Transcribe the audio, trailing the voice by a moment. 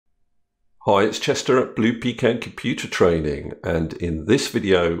Hi, it's Chester at Blue Pecan Computer Training, and in this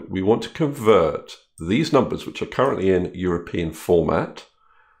video we want to convert these numbers, which are currently in European format.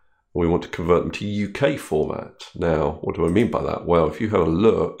 We want to convert them to UK format. Now, what do I mean by that? Well, if you have a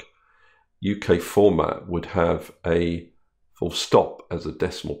look, UK format would have a full stop as a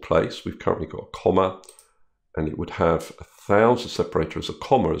decimal place. We've currently got a comma, and it would have 1,000 separator as a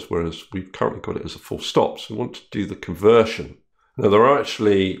comma, whereas we've currently got it as a full stop. So we want to do the conversion. Now, there are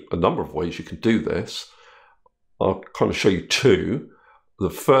actually a number of ways you can do this. I'll kind of show you two. The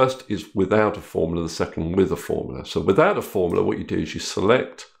first is without a formula, the second with a formula. So without a formula, what you do is you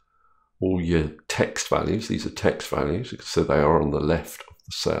select all your text values. These are text values, so they are on the left of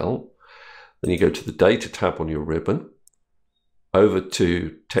the cell. Then you go to the Data tab on your ribbon, over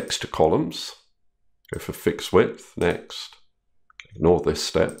to Text to Columns, go for Fixed Width, next. Ignore this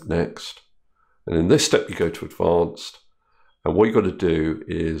step, next. And in this step, you go to Advanced. And what you've got to do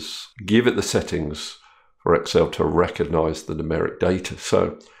is give it the settings for Excel to recognize the numeric data.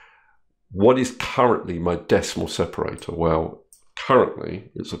 So what is currently my decimal separator? Well,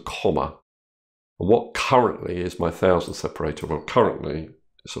 currently it's a comma. And what currently is my 1,000 separator? Well, currently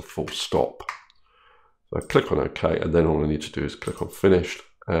it's a full stop. So I click on OK, and then all I need to do is click on Finished,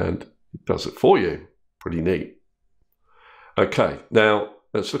 and it does it for you. Pretty neat. Okay, now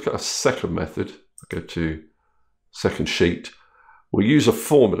let's look at a second method. I go to second sheet. We'll use a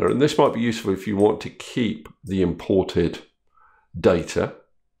formula, and this might be useful if you want to keep the imported data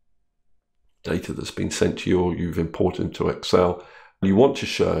that's been sent to you or you've imported into Excel. You want to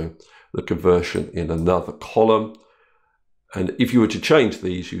show the conversion in another column, and if you were to change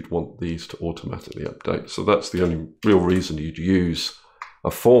these, you'd want these to automatically update. So that's the only real reason you'd use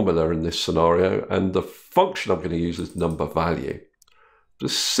a formula in this scenario, and the function I'm going to use is number value,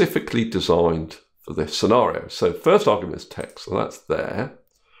 specifically designed for this scenario. So first argument is text, so that's there.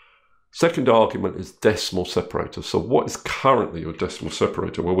 Second argument is decimal separator. So what is currently your decimal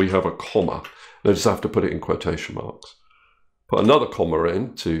separator? Well, we have a comma. Notice I have to put it in quotation marks. Put another comma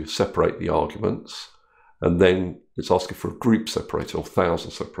in to separate the arguments, and then it's asking for a group separator or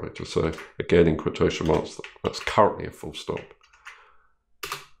 1,000 separator. So again, in quotation marks, that's currently a full stop.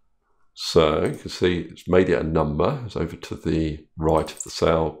 So you can see it's made it a number. It's over to the right of the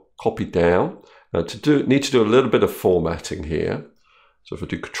cell, copied down. Now need to do a little bit of formatting here. So if I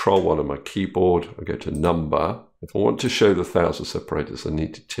do Control-1 on my keyboard, I go to number. If I want to show the 1,000 separators, I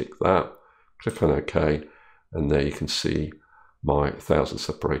need to tick that. Click on OK, and there you can see my 1,000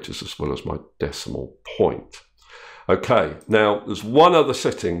 separators as well as my decimal point. Okay, now there's one other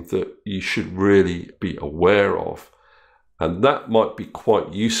setting that you should really be aware of, and that might be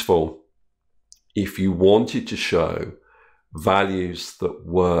quite useful if you wanted to show values that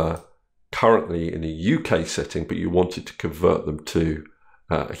were currently in a UK setting, but you wanted to convert them to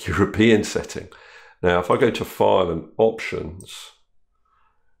a European setting. Now, if I go to File and Options,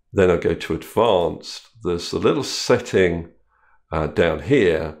 then I go to Advanced, there's a little setting down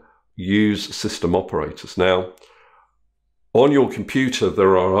here, Use System Operators. Now, on your computer,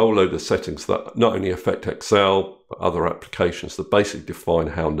 there are a whole load of settings that not only affect Excel, but other applications that basically define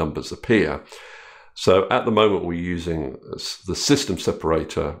how numbers appear. So at the moment, we're using the system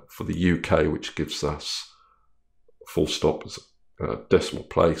separator for the UK, which gives us full stop as a decimal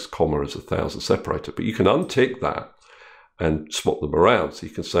place, comma as a 1,000 separator. But you can untick that and swap them around. So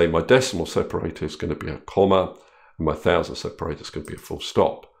you can say my decimal separator is going to be a comma, and my 1,000 separator is going to be a full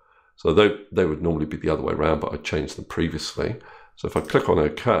stop. So they would normally be the other way around, but I changed them previously. So if I click on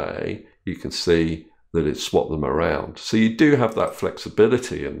OK, you can see that it's swapped them around. So you do have that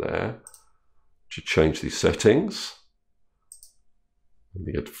flexibility in there to change these settings. In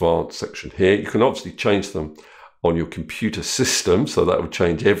the advanced section here, you can obviously change them on your computer system, so that would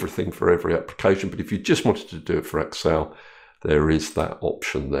change everything for every application. But if you just wanted to do it for Excel, there is that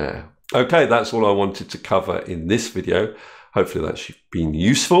option there. Okay, that's all I wanted to cover in this video. Hopefully that's been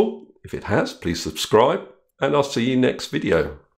useful. If it has, please subscribe, and I'll see you next video.